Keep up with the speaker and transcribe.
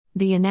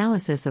The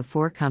analysis of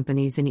 4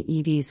 companies in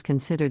EVs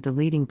considered the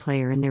leading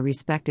player in their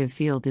respective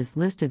field is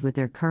listed with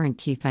their current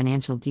key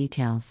financial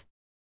details.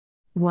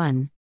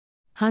 1.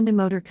 Honda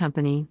Motor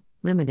Company,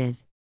 Limited.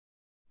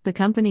 The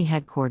company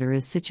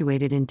headquarters is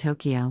situated in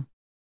Tokyo.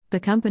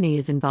 The company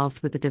is involved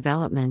with the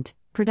development,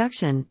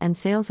 production, and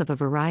sales of a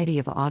variety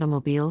of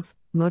automobiles,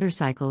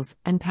 motorcycles,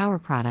 and power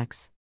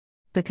products.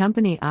 The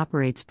company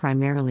operates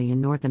primarily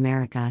in North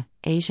America,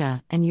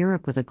 Asia, and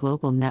Europe with a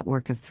global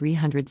network of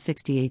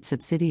 368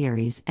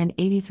 subsidiaries and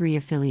 83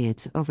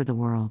 affiliates over the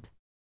world.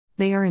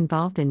 They are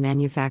involved in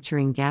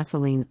manufacturing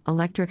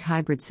gasoline-electric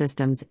hybrid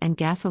systems and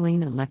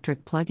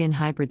gasoline-electric plug-in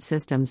hybrid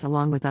systems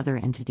along with other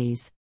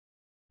entities.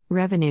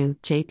 Revenue,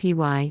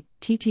 JPY,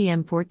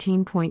 TTM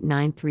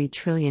 14.93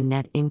 trillion.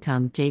 Net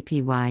income,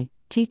 JPY,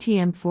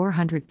 TTM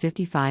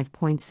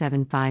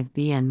 455.75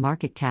 BN.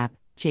 Market cap,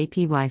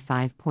 JPY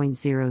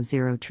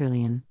 5.00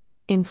 trillion.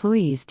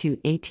 Employees to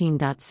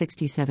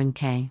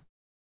 18.67k.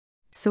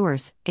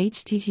 Source,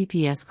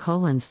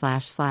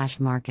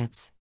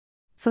 https://markets.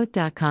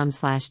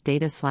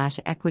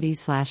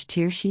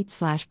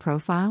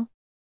 foot.com/data/equity/tiersheet/profile.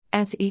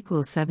 S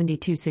equals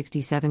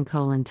 7267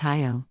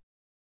 Tayo.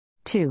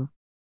 2.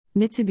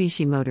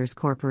 Mitsubishi Motors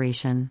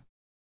Corporation.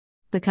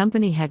 The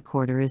company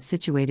headquarters is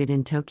situated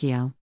in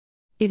Tokyo.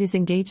 It is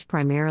engaged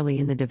primarily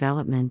in the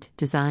development,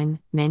 design,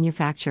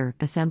 manufacture,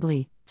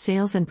 assembly,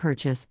 sales and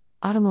purchase,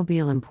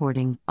 automobile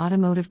importing,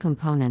 automotive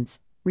components,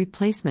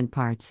 replacement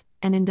parts,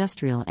 and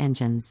industrial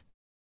engines.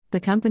 The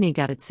company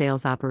got its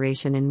sales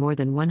operation in more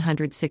than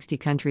 160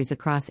 countries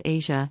across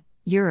Asia,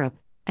 Europe,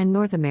 and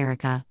North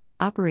America,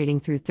 operating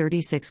through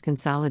 36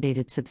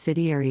 consolidated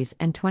subsidiaries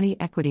and 20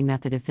 equity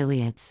method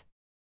affiliates.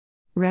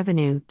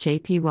 Revenue,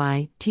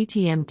 JPY,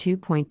 TTM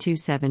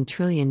 2.27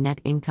 trillion.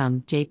 Net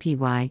income,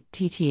 JPY,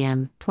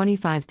 TTM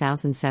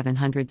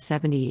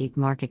 25,778.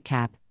 Market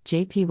cap,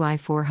 JPY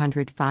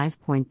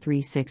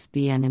 405.36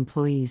 BN.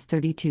 Employees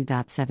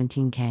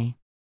 32.17k.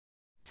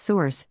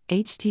 Source,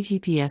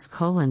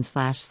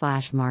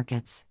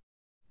 https://markets.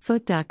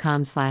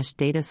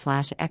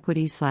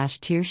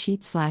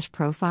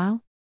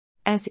 foot.com/data/equity/tiersheet/profile.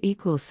 S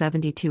equals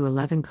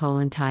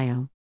 7211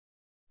 Tayo.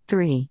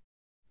 3.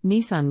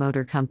 Nissan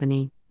Motor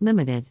Company,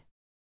 Limited.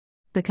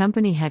 The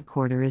company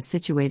headquarters is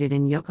situated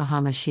in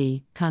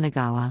Yokohama-shi,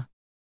 Kanagawa.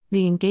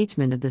 The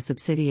engagement of the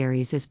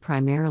subsidiaries is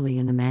primarily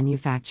in the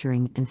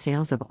manufacturing and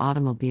sales of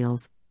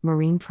automobiles,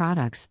 marine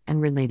products, and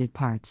related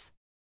parts.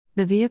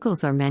 The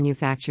vehicles are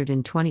manufactured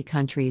in 20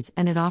 countries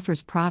and it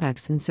offers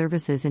products and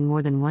services in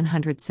more than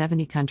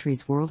 170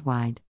 countries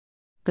worldwide.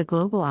 The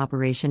global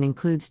operation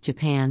includes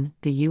Japan,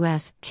 the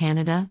US,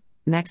 Canada,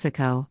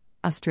 Mexico,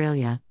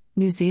 Australia,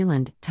 New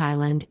Zealand,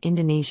 Thailand,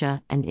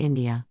 Indonesia, and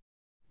India.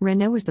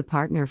 Renault is the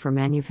partner for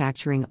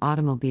manufacturing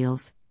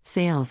automobiles,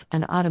 sales,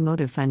 and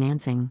automotive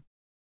financing.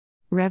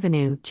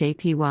 Revenue,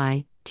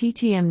 JPY,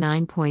 TTM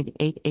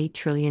 9.88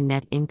 trillion.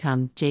 Net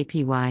income,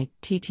 JPY,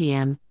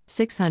 TTM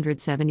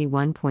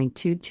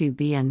 671.22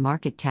 BN.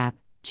 Market cap,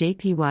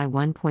 JPY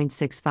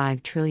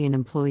 1.65 trillion.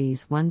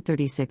 Employees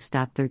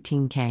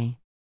 136.13k.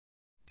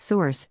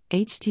 Source,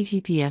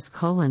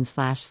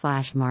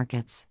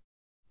 https://markets.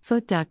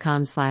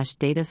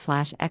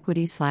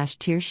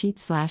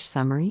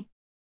 foot.com/data/equity/tiersheet/summary.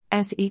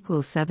 S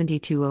equals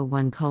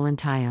 7201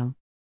 Tayo.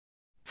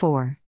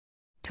 4.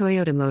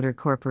 Toyota Motor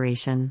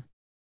Corporation.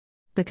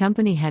 The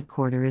company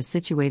headquarters is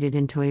situated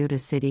in Toyota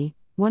City,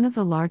 one of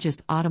the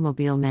largest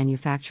automobile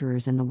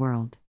manufacturers in the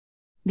world.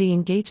 The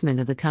engagement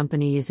of the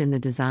company is in the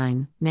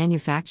design,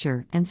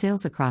 manufacture, and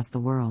sales across the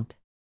world.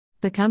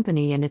 The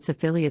company and its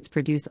affiliates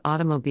produce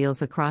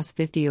automobiles across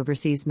 50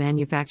 overseas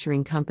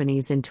manufacturing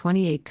companies in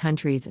 28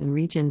 countries and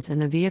regions, and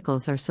the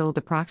vehicles are sold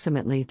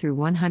approximately through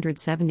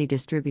 170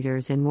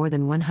 distributors in more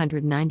than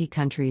 190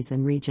 countries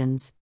and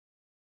regions.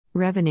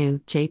 Revenue,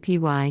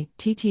 JPY,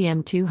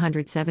 TTM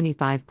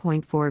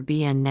 275.4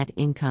 BN. Net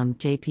income,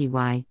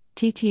 JPY,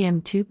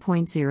 TTM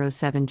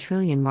 2.07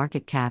 trillion.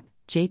 Market cap,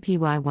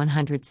 JPY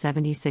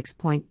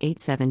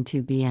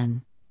 176.872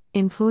 BN.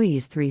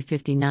 Employees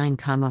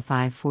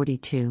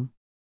 359,542.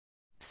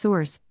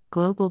 Source,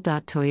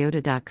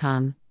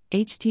 global.toyota.com,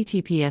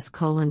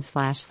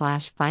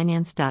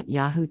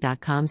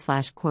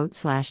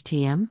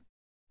 https://finance.yahoo.com/quote/tm.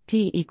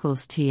 P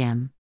equals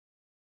TM.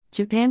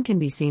 Japan can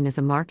be seen as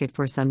a market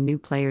for some new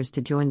players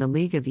to join the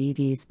League of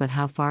EVs, but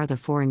how far the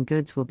foreign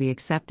goods will be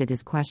accepted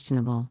is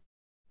questionable.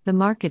 The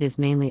market is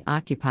mainly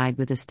occupied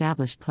with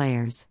established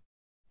players.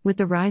 With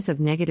the rise of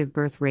negative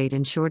birth rate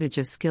and shortage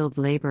of skilled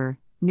labor,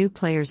 new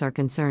players are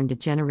concerned to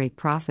generate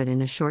profit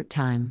in a short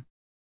time.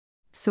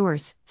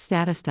 Source,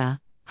 Statista,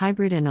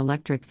 Hybrid and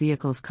Electric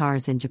Vehicles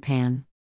Cars in Japan.